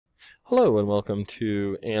Hello and welcome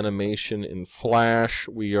to Animation in Flash.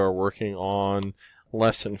 We are working on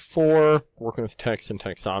Lesson 4, working with text and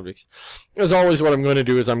text objects. As always, what I'm going to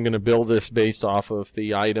do is I'm going to build this based off of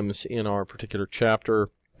the items in our particular chapter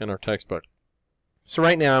in our textbook. So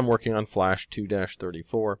right now I'm working on Flash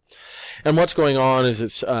 2-34. And what's going on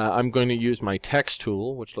is I'm going to use my text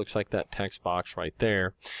tool, which looks like that text box right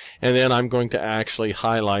there. And then I'm going to actually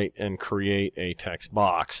highlight and create a text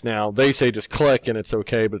box. Now, they say just click and it's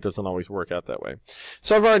okay, but it doesn't always work out that way.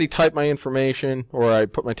 So I've already typed my information, or I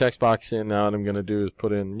put my text box in. Now what I'm going to do is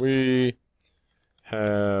put in, we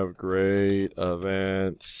have great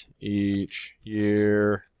events each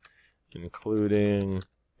year, including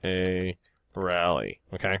a rally.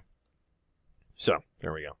 Okay, so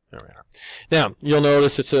there we go. There we are. Now you'll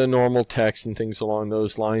notice it's a normal text and things along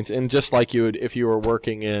those lines, and just like you would if you were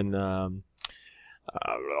working in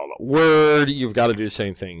Word, you've got to do the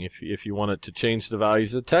same thing. If you want it to change the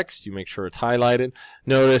values of the text, you make sure it's highlighted.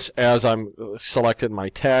 Notice as I'm selected my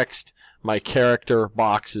text, my character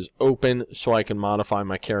box is open, so I can modify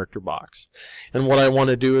my character box. And what I want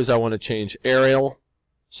to do is I want to change Arial,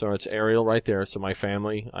 so it's Arial right there. So my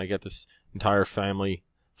family, I get this entire family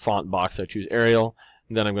font box. I choose Arial,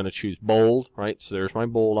 and then I'm going to choose bold, right? So there's my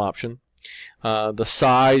bold option. The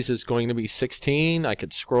size is going to be 16. I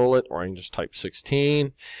could scroll it, or I can just type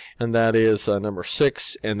 16, and that is number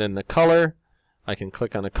 6. And then the color, I can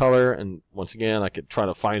click on the color, and once again I could try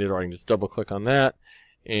to find it, or I can just double click on that,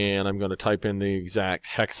 and I'm going to type in the exact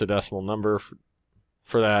hexadecimal number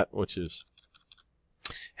for that, which is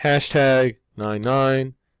hashtag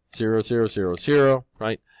 990000,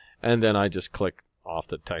 right? And then I just click off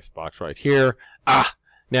the text box right here.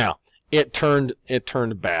 Now it turned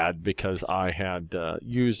bad because I had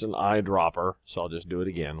used an eyedropper, so I'll just do it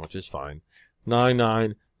again, which is fine.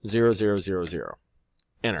 990000.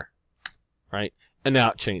 Enter. Right? And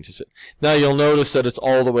now it changes it. Now you'll notice that it's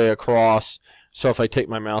all the way across. So if I take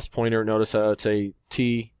my mouse pointer, notice that it's a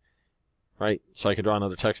T, right? So I could draw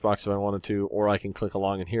another text box if I wanted to, or I can click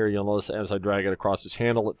along in here. You'll notice as I drag it across this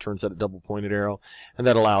handle, it turns out a double pointed arrow, and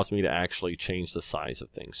that allows me to actually change the size of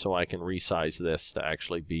things. So I can resize this to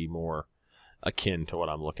actually be more akin to what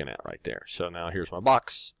I'm looking at right there. So now here's my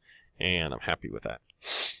box, and I'm happy with that.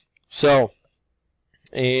 So,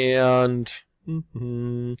 and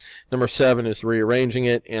number 7 is rearranging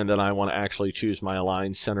it, and then I want to actually choose my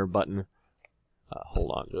align center button.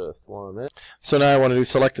 Hold on just 1 minute. So now I want to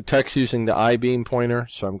select the text using the I-beam pointer.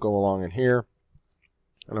 So I'm going along in here.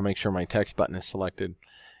 I'm going to make sure my text button is selected.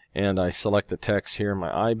 And I select the text here,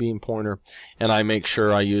 my I-beam pointer. And I make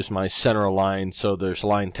sure I use my center align. So there's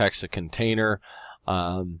line text, a container.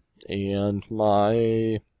 And my...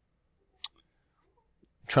 I'm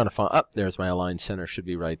trying to find... there's my align center. Should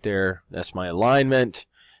be right there. That's my alignment.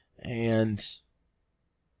 And...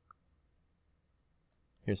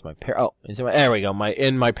 here's my there we go.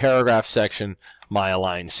 In my paragraph section, my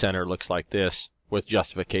align center looks like this with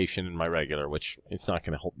justification in my regular, which it's not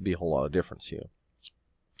going to be a whole lot of difference here.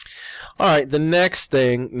 All right, the next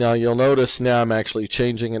thing, now you'll notice now I'm actually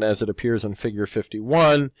changing it as it appears in Figure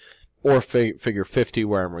 51 or Figure 50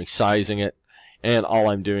 where I'm resizing it, and all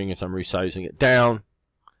I'm doing is I'm resizing it down,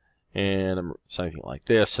 and I'm resizing it like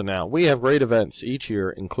this. So now we have great events each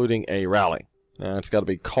year, including a rally. Now it's got to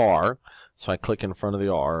be car. So I click in front of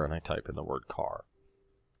the R and I type in the word car.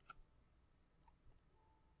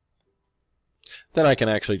 Then I can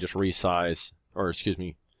actually just resize, or excuse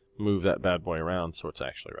me, move that bad boy around so it's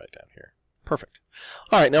actually right down here. Perfect.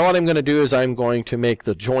 All right, now what I'm going to do is I'm going to make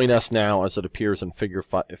the join us now as it appears in Figure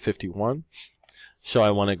 51. So I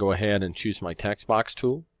want to go ahead and choose my text box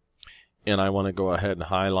tool. And I want to go ahead and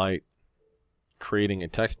highlight creating a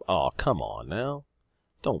text. Oh, come on now.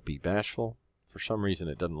 Don't be bashful. For some reason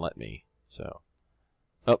it doesn't let me. So,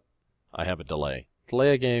 I have a delay.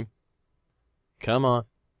 Delay a game. Come on.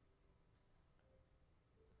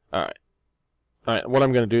 Alright. Alright, what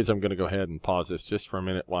I'm going to do is I'm going to go ahead and pause this just for a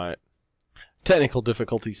minute while technical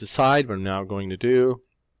difficulties aside. What I'm now going to do,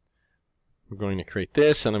 we're going to create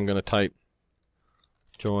this, and I'm going to type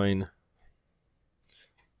join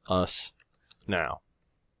us now.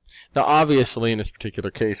 Now, obviously, in this particular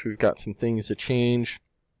case, we've got some things to change.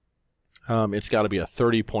 It's got to be a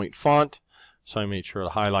 30-point font, so I made sure to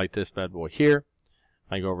highlight this bad boy here.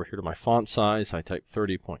 I go over here to my font size, I type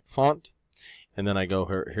 30-point font, and then I go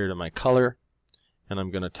here to my color, and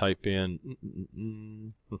I'm going to type in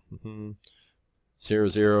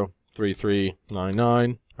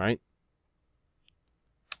 003399, right?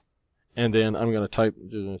 And then I'm going to type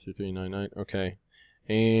 003399, okay,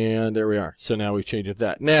 and there we are. So now we've changed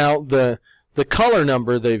that. Now the color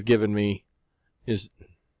number they've given me is...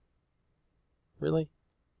 Really?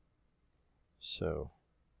 So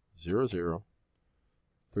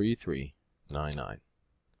 003399.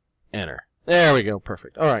 Enter. There we go.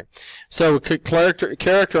 Perfect. All right. So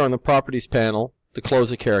character on the properties panel to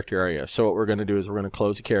close the character area. So what we're going to do is we're going to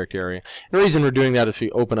close the character area. The reason we're doing that is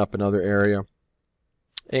we open up another area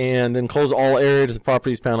and then close all areas of the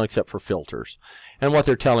properties panel except for filters. And what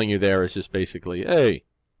they're telling you there is just basically, hey,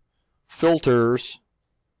 filters,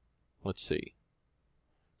 let's see.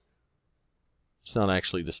 It's not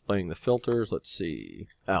actually displaying the filters. Let's see.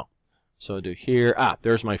 Oh, so I do here.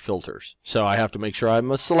 There's my filters. So I have to make sure I'm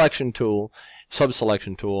a selection tool,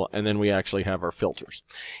 sub-selection tool, and then we actually have our filters.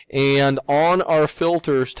 And on our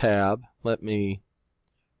filters tab, let me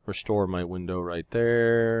restore my window right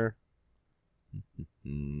there.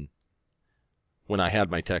 When I had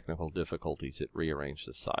my technical difficulties, it rearranged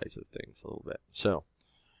the size of things a little bit. So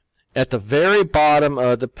at the very bottom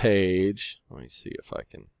of the page, let me see if I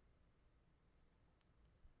can.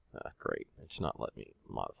 Great, it's not letting me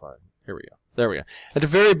modify. Here we go. There we go. At the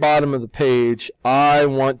very bottom of the page, I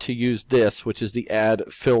want to use this, which is the add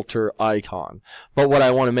filter icon. But what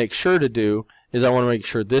I want to make sure to do is I want to make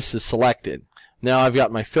sure this is selected. Now I've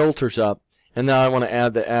got my filters up, and now I want to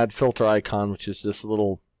add the add filter icon, which is this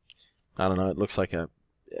little, I don't know, it looks like a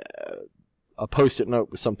post-it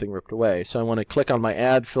note with something ripped away. So I want to click on my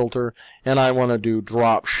add filter, and I want to do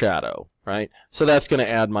drop shadow. Right? So that's going to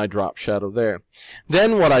add my drop shadow there.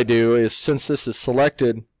 Then what I do is, since this is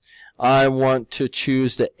selected, I want to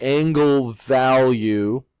choose the angle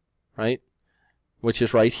value, right? Which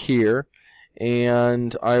is right here.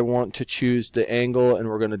 And I want to choose the angle, and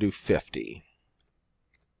we're going to do 50.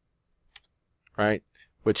 Right?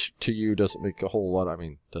 Which to you doesn't make a whole lot,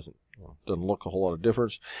 doesn't look a whole lot of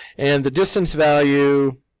difference. And the distance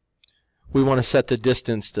value, we want to set the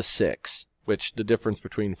distance to 6. Which the difference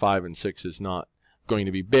between 5 and 6 is not going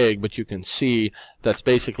to be big, but you can see that's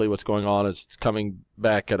basically what's going on is it's coming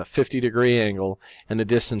back at a 50-degree angle, and the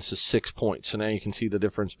distance is 6 points. So now you can see the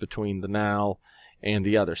difference between the now and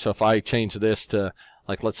the other. So if I change this to,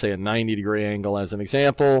 like, let's say a 90-degree angle as an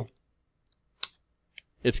example,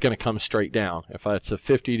 it's going to come straight down. If it's a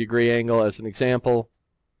 50-degree angle as an example,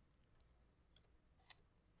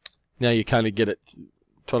 now you kind of get it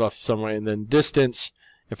put off some way, and then distance.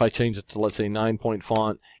 If I change it to, let's say, 9-point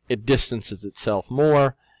font, it distances itself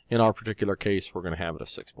more. In our particular case, we're going to have it a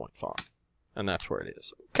 6-point font. And that's where it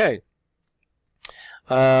is. Okay.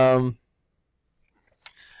 Now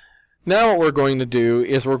what we're going to do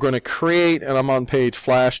is we're going to create, and I'm on page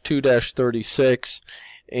Flash 2-36,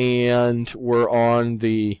 and we're on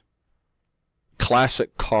the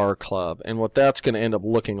Classic Car Club. And what that's going to end up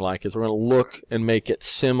looking like is we're going to look and make it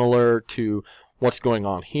similar to what's going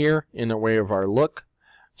on here in the way of our look.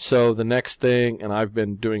 So the next thing, and I've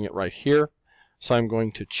been doing it right here, so I'm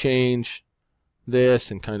going to change this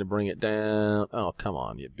and kind of bring it down. Oh, come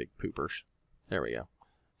on, you big poopers. There we go.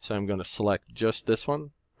 So I'm going to select just this one,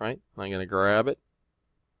 right? I'm going to grab it,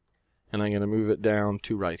 and I'm going to move it down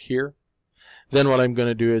to right here. Then what I'm going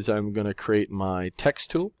to do is I'm going to create my text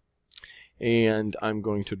tool, and I'm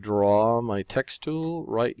going to draw my text tool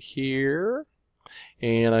right here,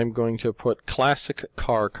 and I'm going to put Classic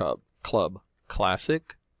Car Club.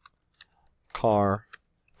 Classic Car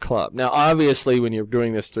Club. Now obviously when you're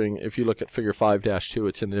doing this thing, if you look at figure 5-2,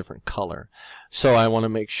 it's in a different color. So I want to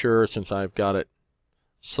make sure, since I've got it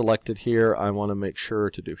selected here, I want to make sure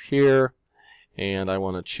to do here, and I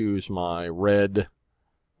want to choose my red,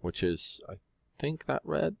 which is, I think, that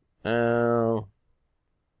red. Well,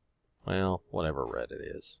 whatever red it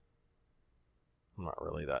is. I'm not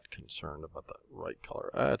really that concerned about the right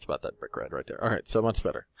color. It's about that brick red right there. Alright, so much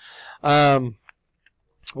better.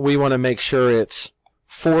 We want to make sure it's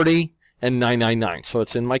 40 and 999. So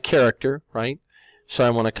it's in my character, right? So I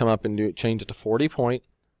want to come up and change it to 40 point.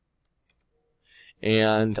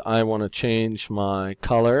 And I want to change my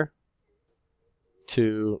color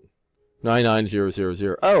to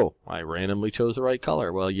 99000. Oh, I randomly chose the right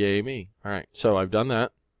color. Well, yay me. Alright, so I've done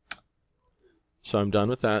that. So I'm done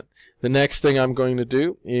with that. The next thing I'm going to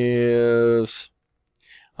do is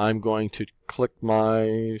I'm going to click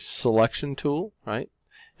my selection tool, right?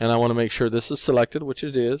 And I want to make sure this is selected, which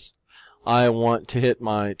it is. I want to hit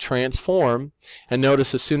my transform, and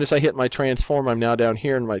notice as soon as I hit my transform, I'm now down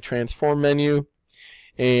here in my transform menu,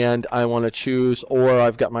 and I want to choose, or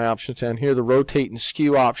I've got my options down here, the rotate and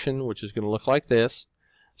skew option, which is going to look like this.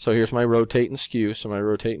 So here's my rotate and skew. So my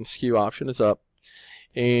rotate and skew option is up.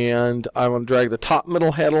 And I want to drag the top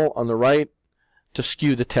middle handle on the right to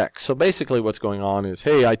skew the text. So basically what's going on is,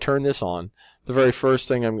 hey, I turn this on. The very first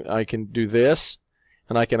thing I can do this,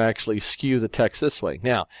 and I can actually skew the text this way.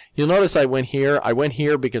 Now, you'll notice I went here. I went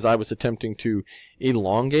here because I was attempting to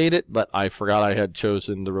elongate it, but I forgot I had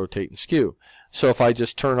chosen the rotate and skew. So if I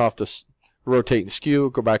just turn off the rotate and skew,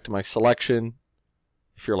 go back to my selection,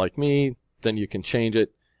 if you're like me, then you can change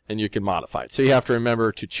it and you can modify it. So you have to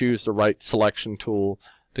remember to choose the right selection tool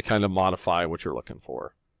to kind of modify what you're looking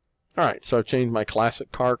for. All right, so I've changed my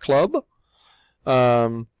classic car club.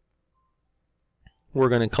 We're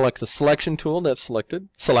going to collect the selection tool that's selected,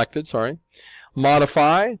 sorry.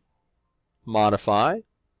 Modify.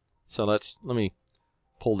 So let me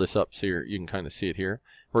pull this up so you can kind of see it here.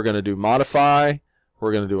 We're going to do modify,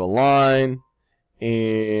 we're going to do align,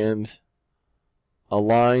 and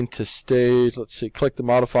align to stage. Let's see, click the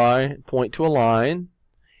modify, point to align,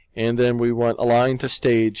 and then we want align to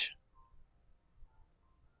stage.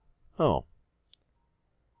 Oh.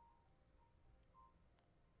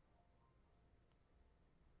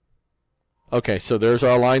 Okay, so there's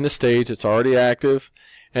our align to stage. It's already active.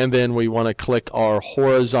 And then we want to click our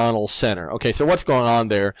horizontal center. Okay, so what's going on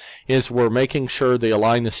there is we're making sure the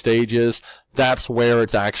align to stage is, that's where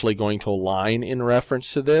it's actually going to align in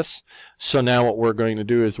reference to this. So now what we're going to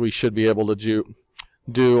do is we should be able to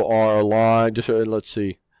do our align, just let's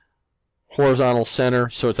see, horizontal center,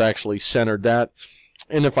 so it's actually centered that.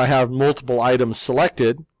 And if I have multiple items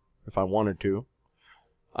selected, if I wanted to,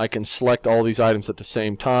 I can select all these items at the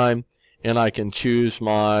same time, and I can choose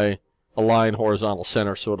my align horizontal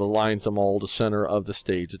center, so it aligns them all to the center of the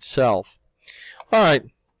stage itself. All right,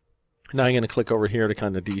 now I'm going to click over here to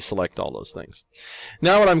kind of deselect all those things.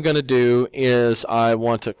 Now what I'm going to do is I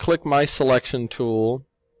want to click my selection tool,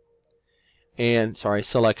 and I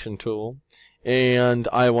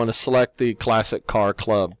want to select the classic car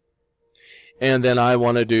club. And then I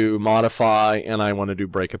want to do modify, and I want to do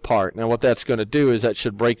break apart. Now what that's going to do is that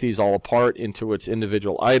should break these all apart into its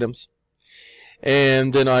individual items.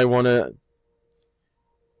 And then I want to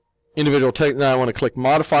now I want to click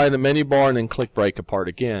modify in the menu bar and then click break apart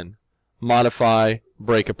again. Modify,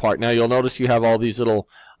 break apart. Now you'll notice you have all these little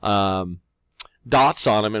dots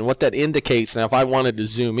on them, and what that indicates, now if I wanted to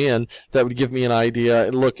zoom in, that would give me an idea.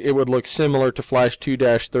 It would look similar to Flash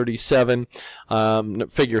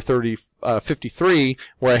 2-37 figure 53,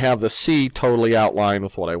 where I have the C totally outlined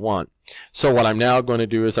with what I want. So what I'm now going to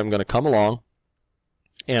do is I'm going to come along,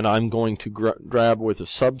 and I'm going to grab with a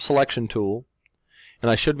sub-selection tool,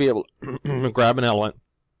 and I should be able to grab an element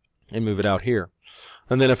and move it out here.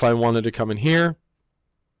 And then if I wanted to come in here,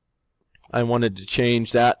 I wanted to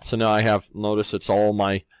change that, so now I have, notice it's all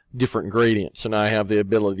my different gradients. So now I have the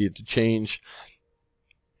ability to change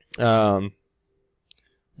the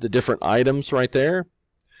different items right there,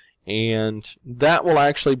 and that will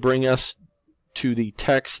actually bring us to the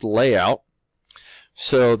text layout.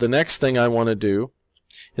 So the next thing I want to do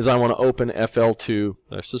is I want to open FL2,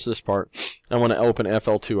 this is this part, I want to open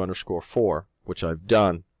FL2_4, which I've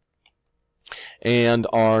done. And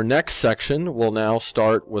our next section will now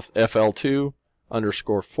start with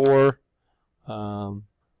FL2_4,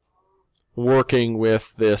 working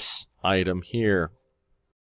with this item here.